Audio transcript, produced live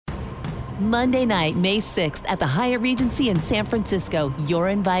Monday night, May 6th at the Hyatt Regency in San Francisco. You're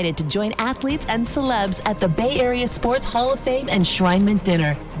invited to join athletes and celebs at the Bay Area Sports Hall of Fame Enshrinement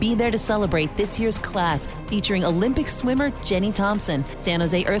Dinner. Be there to celebrate this year's class, featuring Olympic swimmer Jenny Thompson, San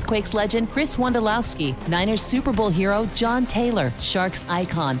Jose Earthquakes legend Chris Wondolowski, Niners Super Bowl hero John Taylor, Sharks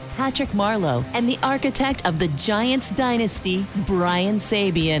icon Patrick Marleau, and the architect of the Giants dynasty, Brian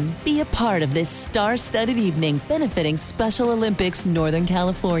Sabian. Be a part of this star-studded evening benefiting Special Olympics Northern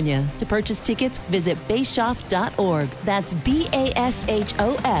California. To purchase tickets, visit bashoff.org. That's BASHOF.org.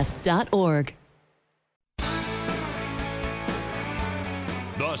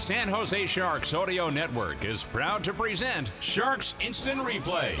 The San Jose Sharks Audio Network is proud to present Sharks Instant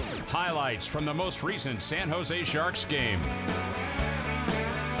Replay. Highlights from the most recent San Jose Sharks game.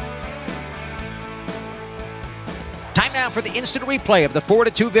 Time now for the instant replay of the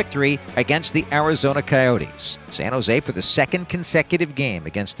 4-2 victory against the Arizona Coyotes. San Jose, for the second consecutive game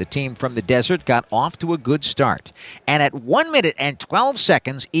against the team from the desert, got off to a good start. And at 1 minute and 12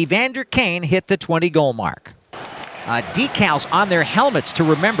 seconds, Evander Kane hit the 20-goal mark. Decals on their helmets to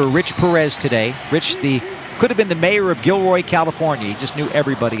remember Rich Perez today. Rich could have been the mayor of Gilroy, California. He just knew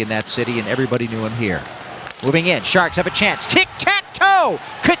everybody in that city, and everybody knew him here. Moving in, Sharks have a chance. Tic-tac-toe!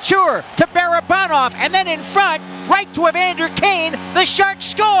 Couture to Barabanov, and then in front, right to Evander Kane. The Sharks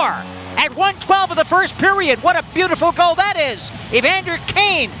score! At 1:12 of the first period. What a beautiful goal that is! Evander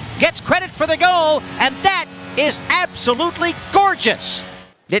Kane gets credit for the goal, and that is absolutely gorgeous.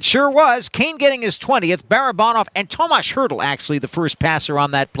 It sure was. Kane getting his 20th. Barabanov and Tomas Hertl, actually, the first passer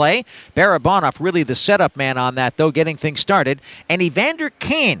on that play. Barabanov really the setup man on that, though, getting things started. And Evander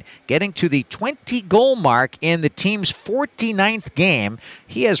Kane getting to the 20-goal mark in the team's 49th game.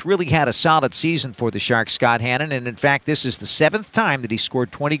 He has really had a solid season for the Sharks, Scott Hannon. And, in fact, this is the 7th time that he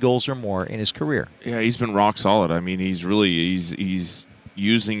scored 20 goals or more in his career. Yeah, he's been rock solid. I mean, he's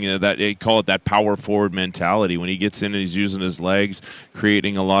using that, they call it that power forward mentality. When he gets in and he's using his legs,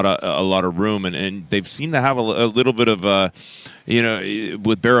 creating a lot of room, and they've seemed to have a little bit of with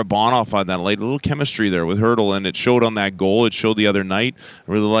Barabanov on that little chemistry there with Hertl, and it showed on that goal. It showed the other night.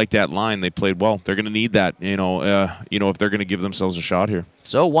 I really like that line. They played well. They're going to need that, if they're going to give themselves a shot here.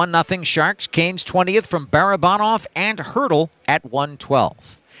 So 1-0 Sharks. Kane's 20th from Barabanov and Hertl at 1:12.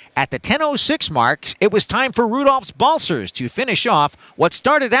 At the 10:06 mark, it was time for Rudolfs Balcers to finish off what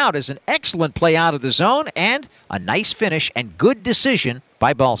started out as an excellent play out of the zone and a nice finish and good decision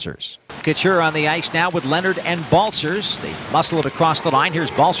by Balcers. Couture on the ice now with Leonard and Balcers. They muscle it across the line. Here's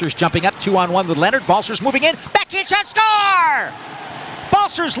Balcers jumping up 2-on-1 with Leonard. Balcers moving in. Backhand shot, score!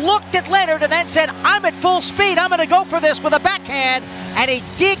 Balcers looked at Leonard and then said, I'm at full speed. I'm going to go for this with a backhand. And he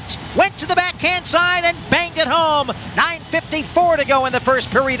digged, went to the backhand side, and banged it home. 9:54 to go in the first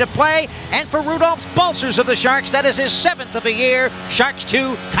period of play. And for Rudolfs Balcers of the Sharks, that is his 7th of the year. Sharks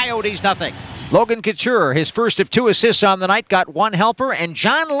 2, Coyotes nothing. Logan Couture, his first of 2 assists on the night, got 1 helper. And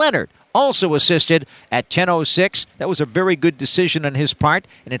John Leonard also assisted at 10:06. That was a very good decision on his part,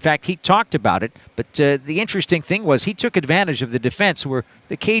 and in fact, he talked about it. But the interesting thing was he took advantage of the defense where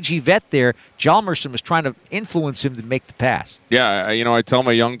the KG vet there, Hjalmarsson, was trying to influence him to make the pass. Yeah, I tell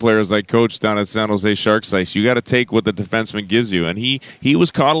my young players I coach down at San Jose Sharks ice, you got to take what the defenseman gives you. And he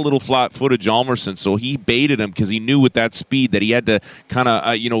was caught a little flat-footed, Hjalmarsson, so he baited him because he knew with that speed that he had to kind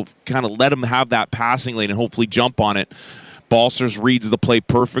of let him have that passing lane and hopefully jump on it. Balcers reads the play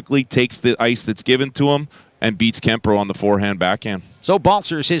perfectly, takes the ice that's given to him, and beats Kempro on the forehand backhand. So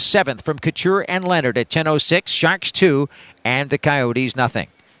Balcers his 7th from Couture and Leonard at 10:06. Sharks 2 and the Coyotes nothing.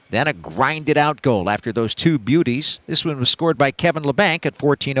 Then a grinded-out goal after those 2 beauties. This one was scored by Kevin Labanc at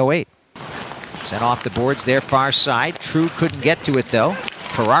 14:08. Sent off the boards there, far side. True couldn't get to it, though.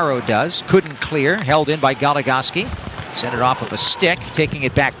 Ferraro does. Couldn't clear. Held in by Goligoski. Sent it off with a stick, taking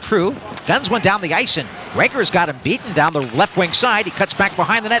it back True. Guns one down the ice, and Gregor's got him beaten down the left wing side. He cuts back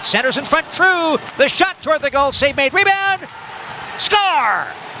behind the net, centers in front. True! The shot toward the goal, save made. Rebound! Score!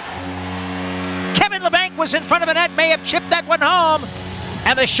 Kevin Labanc was in front of the net, may have chipped that one home.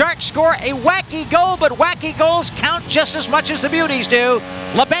 And the Sharks score a wacky goal, but wacky goals count just as much as the beauties do.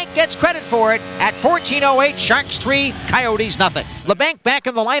 Labanc gets credit for it at 14:08. Sharks 3, Coyotes nothing. Labanc back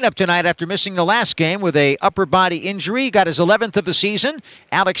in the lineup tonight after missing the last game with a upper body injury. He got his 11th of the season.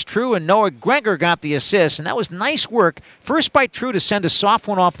 Alex True and Noah Gregor got the assist, and that was nice work. First by True to send a soft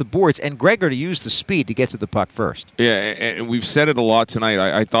one off the boards, and Gregor to use the speed to get to the puck first. Yeah, and we've said it a lot tonight.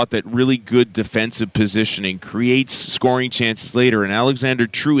 I thought that really good defensive positioning creates scoring chances later, and Alexander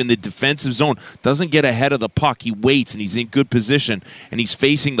True in the defensive zone doesn't get ahead of the puck. He waits, and he's in good position, and he's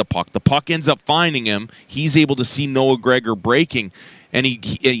facing the puck. The puck ends up finding him. He's able to see Noah Gregor breaking, and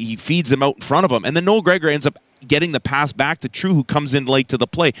he feeds him out in front of him. And then Noah Gregor ends up getting the pass back to True, who comes in late to the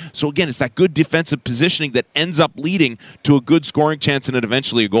play. So again, it's that good defensive positioning that ends up leading to a good scoring chance and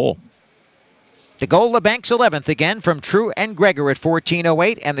eventually a goal. The goal, the Bank's 11th again from True and Gregor at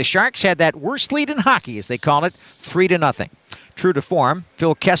 14:08, and the Sharks had that worst lead in hockey, as they call it, 3-0. True to form,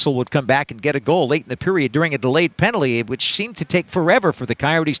 Phil Kessel would come back and get a goal late in the period during a delayed penalty, which seemed to take forever for the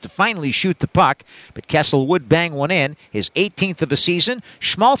Coyotes to finally shoot the puck. But Kessel would bang one in, his 18th of the season.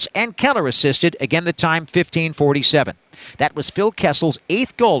 Schmaltz and Keller assisted, again the time 15:47. That was Phil Kessel's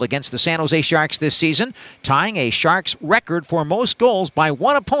 8th goal against the San Jose Sharks this season, tying a Sharks record for most goals by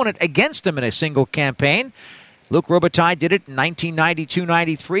one opponent against them in a single campaign. Luc Robitaille did it in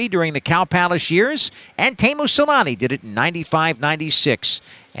 1992-93 during the Cow Palace years, and Teemu Selanne did it in 95-96.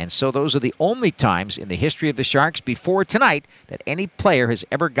 And so those are the only times in the history of the Sharks before tonight that any player has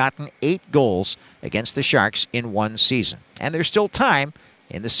ever gotten 8 goals against the Sharks in one season. And there's still time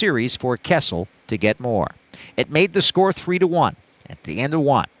in the series for Kessel to get more. It made the score 3-1 at the end of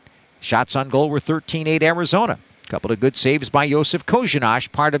one. Shots on goal were 13-8 Arizona. A couple of good saves by Josef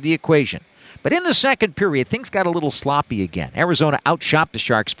Kozhinash, part of the equation. But in the second period, things got a little sloppy again. Arizona outshot the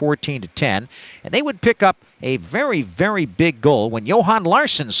Sharks 14-10, and they would pick up a very, very big goal when Johan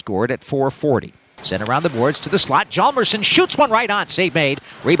Larsson scored at 4:40. Sent around the boards to the slot. Hjalmarsson shoots one right on. Save made.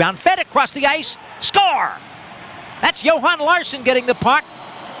 Rebound fed across the ice. Score! That's Johan Larsson getting the puck.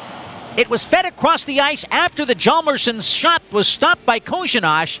 It was fed across the ice after the Hjalmarsson's shot was stopped by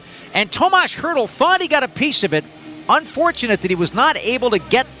Kozhinash, and Tomas Hertl thought he got a piece of it. Unfortunate that he was not able to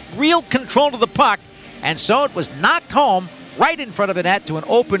get real control of the puck, and so it was knocked home right in front of the net to an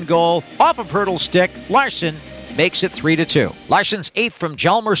open goal off of Hertl's stick. Larsson makes it 3-2. Larsson's 8th from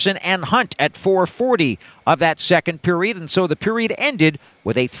Hjalmarsson and Hunt at 4:40 of that second period, and so the period ended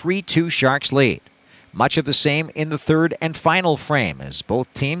with a 3-2 Sharks lead. Much of the same in the third and final frame, as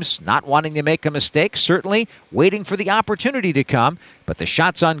both teams not wanting to make a mistake, certainly waiting for the opportunity to come, but the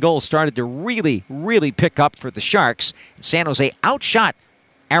shots on goal started to really, really pick up for the Sharks. San Jose outshot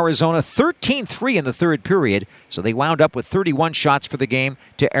Arizona 13-3 in the third period, so they wound up with 31 shots for the game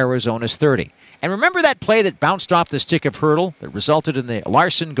to Arizona's 30. And remember that play that bounced off the stick of Hertl that resulted in the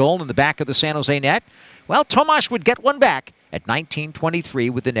Larsson goal in the back of the San Jose net? Well, Tomas would get one back at 19:23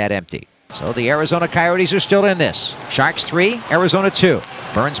 with the net empty. So the Arizona Coyotes are still in this. Sharks 3, Arizona 2.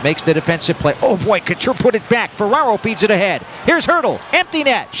 Burns makes the defensive play. Oh boy, Couture put it back. Ferraro feeds it ahead. Here's Hertl. Empty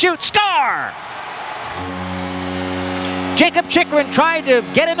net. Shoot. Score! Jacob Chychrun tried to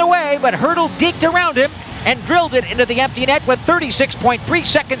get in the way, but Hertl deked around him and drilled it into the empty net with 36.3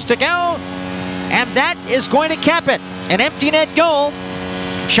 seconds to go. And that is going to cap it. An empty net goal.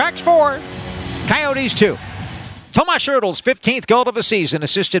 Sharks 4, Coyotes 2. Tomas Hertl's 15th goal of the season,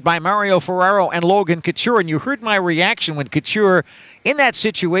 assisted by Mario Ferraro and Logan Couture. And you heard my reaction when Couture, in that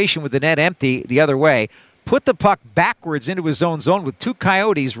situation with the net empty the other way, put the puck backwards into his own zone with 2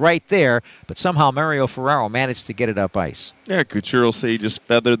 Coyotes right there, but somehow Mario Ferraro managed to get it up ice. Yeah, Couture will say he just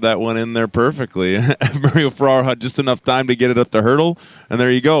feathered that one in there perfectly. Mario Ferraro had just enough time to get it up to Hertl, and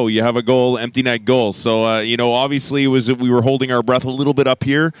there you go. You have a goal, empty net goal. So, obviously we were holding our breath a little bit up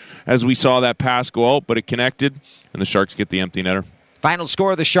here as we saw that pass go out, but it connected, and the Sharks get the empty netter. Final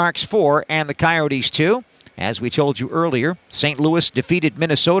score, the Sharks 4 and the Coyotes 2. As we told you earlier, St. Louis defeated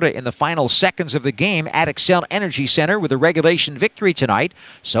Minnesota in the final seconds of the game at Xcel Energy Center with a regulation victory tonight.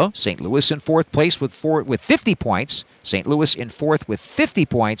 So St. Louis in 4th place with 50 points. St. Louis in 4th with 50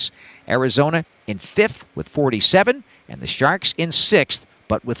 points. Arizona in 5th with 47. And the Sharks in 6th,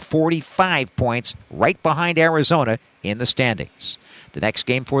 but with 45 points, right behind Arizona in the standings. The next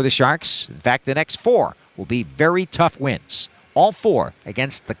game for the Sharks, in fact, the next 4, will be very tough wins. All 4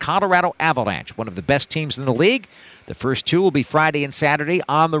 against the Colorado Avalanche, one of the best teams in the league. The first 2 will be Friday and Saturday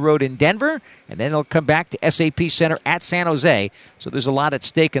on the road in Denver, and then they'll come back to SAP Center at San Jose. So there's a lot at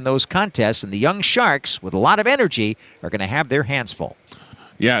stake in those contests, and the young Sharks, with a lot of energy, are going to have their hands full.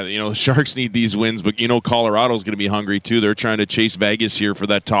 Yeah, the Sharks need these wins, but Colorado's going to be hungry too. They're trying to chase Vegas here for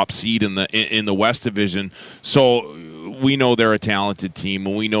that top seed in the West Division. So we know they're a talented team,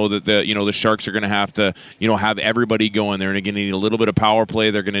 and we know that the Sharks are going to have to have everybody going. They're going to need a little bit of power play.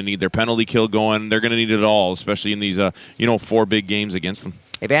 They're going to need their penalty kill going. They're going to need it all, especially in these 4 big games against them.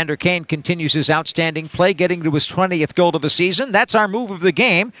 Evander Kane continues his outstanding play, getting to his 20th goal of the season. That's our move of the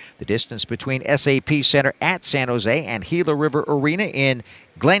game. The distance between SAP Center at San Jose and Gila River Arena in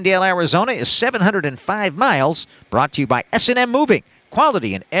Glendale, Arizona is 705 miles. Brought to you by S&M Moving.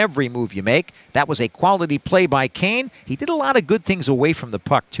 Quality in every move you make. That was a quality play by Kane. He did a lot of good things away from the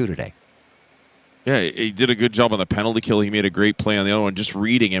puck, too, today. Yeah, he did a good job on the penalty kill. He made a great play on the other one, just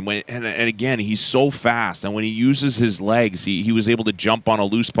reading. And again, he's so fast. And when he uses his legs, he was able to jump on a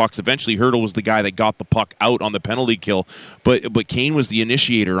loose puck. Eventually, Hertl was the guy that got the puck out on the penalty kill. But Kane was the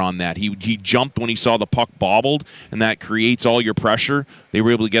initiator on that. He jumped when he saw the puck bobbled, and that creates all your pressure. They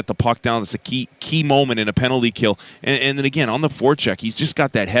were able to get the puck down. It's a key moment in a penalty kill. And then again, on the forecheck, he's just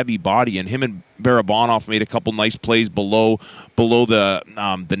got that heavy body. And him and Barabanov made a couple nice plays below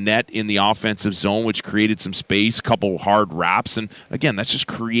the net in the offensive zone, which created some space, couple hard wraps. And again, that's just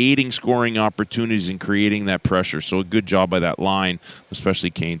creating scoring opportunities and creating that pressure. So a good job by that line,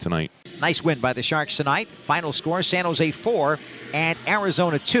 especially Kane tonight. Nice win by the Sharks tonight. Final score, San Jose 4 and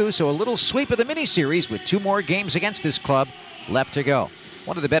Arizona 2. So a little sweep of the mini-series with 2 more games against this club left to go.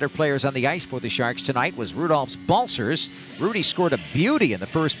 One of the better players on the ice for the Sharks tonight was Rudolfs Balcers. Rudy scored a beauty in the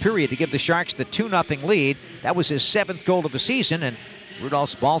first period to give the Sharks the 2-0 lead. That was his 7th goal of the season, and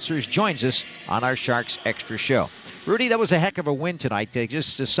Rudolfs Balcers joins us on our Sharks Extra show. Rudy, that was a heck of a win tonight.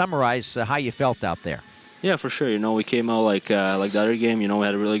 Just to summarize how you felt out there. Yeah, for sure. We came out like the other game. We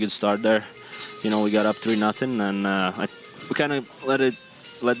had a really good start there. We got up 3-0, and we kind of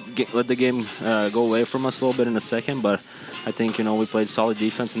let the game go away from us a little bit in the second, but I think, we played solid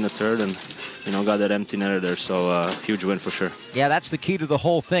defense in the third and, got that empty netter there. So, huge win for sure. Yeah, that's the key to the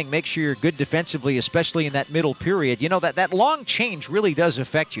whole thing. Make sure you're good defensively, especially in that middle period. That long change really does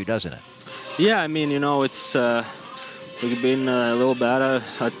affect you, doesn't it? Yeah, it's we've been a little bad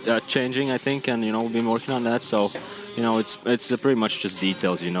at changing, I think, and, we've been working on that. So, it's pretty much just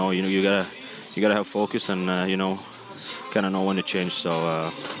details, you gotta have focus and, kind of know when to change. So,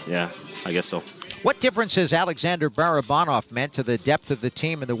 yeah, I guess so. What difference has Alexander Barabanov meant to the depth of the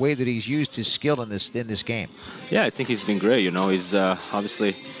team and the way that he's used his skill in this game? Yeah, I think he's been great. He's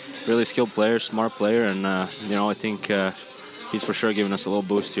obviously really skilled player, smart player, and I think he's for sure giving us a little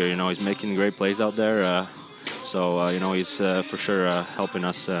boost here. He's making great plays out there. So, he's for sure helping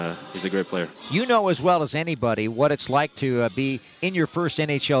us. He's a great player. You know as well as anybody what it's like to be in your first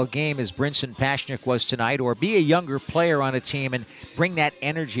NHL game as Brinson Pasichnuk was tonight, or be a younger player on a team and bring that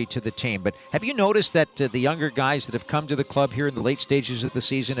energy to the team. But have you noticed that the younger guys that have come to the club here in the late stages of the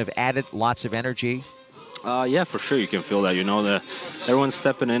season have added lots of energy? Yeah, for sure. You can feel that. Everyone's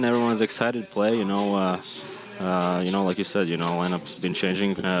stepping in. Everyone's excited to play. Like you said, lineup's been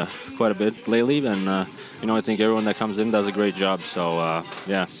changing quite a bit lately, and I think everyone that comes in does a great job. So,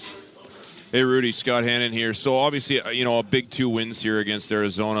 yeah. Hey, Rudy, Scott Hannon here. So, obviously, a big 2 wins here against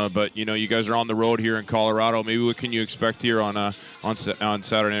Arizona, but, you guys are on the road here in Colorado. Maybe what can you expect here on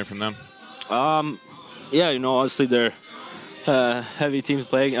Saturday night from them? Yeah, obviously they're heavy team to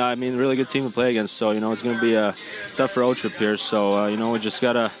play. Really good team to play against. So, it's going to be a tough road trip here. So, we just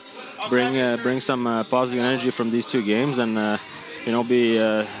got to bring some positive energy from these 2 games and, be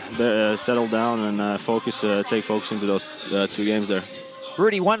settled down and take focus into those 2 games there.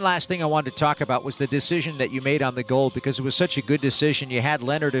 Rudy, one last thing I wanted to talk about was the decision that you made on the goal, because it was such a good decision. You had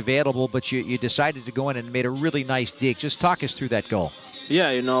Leonard available, but you decided to go in and made a really nice dig. Just talk us through that goal.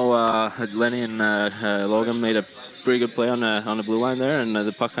 Yeah, Lenny and Logan made a pretty good play on the blue line there, and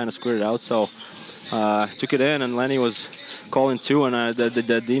the puck kind of squirted out. So took it in, and Lenny was calling 2, and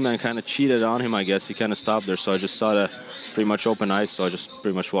the D-man kind of cheated on him, I guess. He kind of stopped there, so I just saw the pretty much open ice, so I just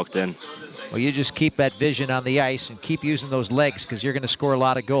pretty much walked in. Well, you just keep that vision on the ice and keep using those legs, because you're going to score a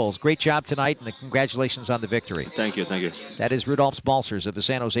lot of goals. Great job tonight, and congratulations on the victory. Thank you. That is Rudolfs Balcers of the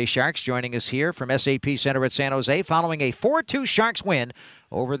San Jose Sharks joining us here from SAP Center at San Jose following a 4-2 Sharks win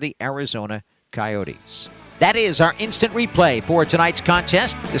over the Arizona Coyotes. That is our instant replay for tonight's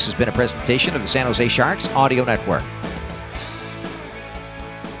contest. This has been a presentation of the San Jose Sharks Audio Network.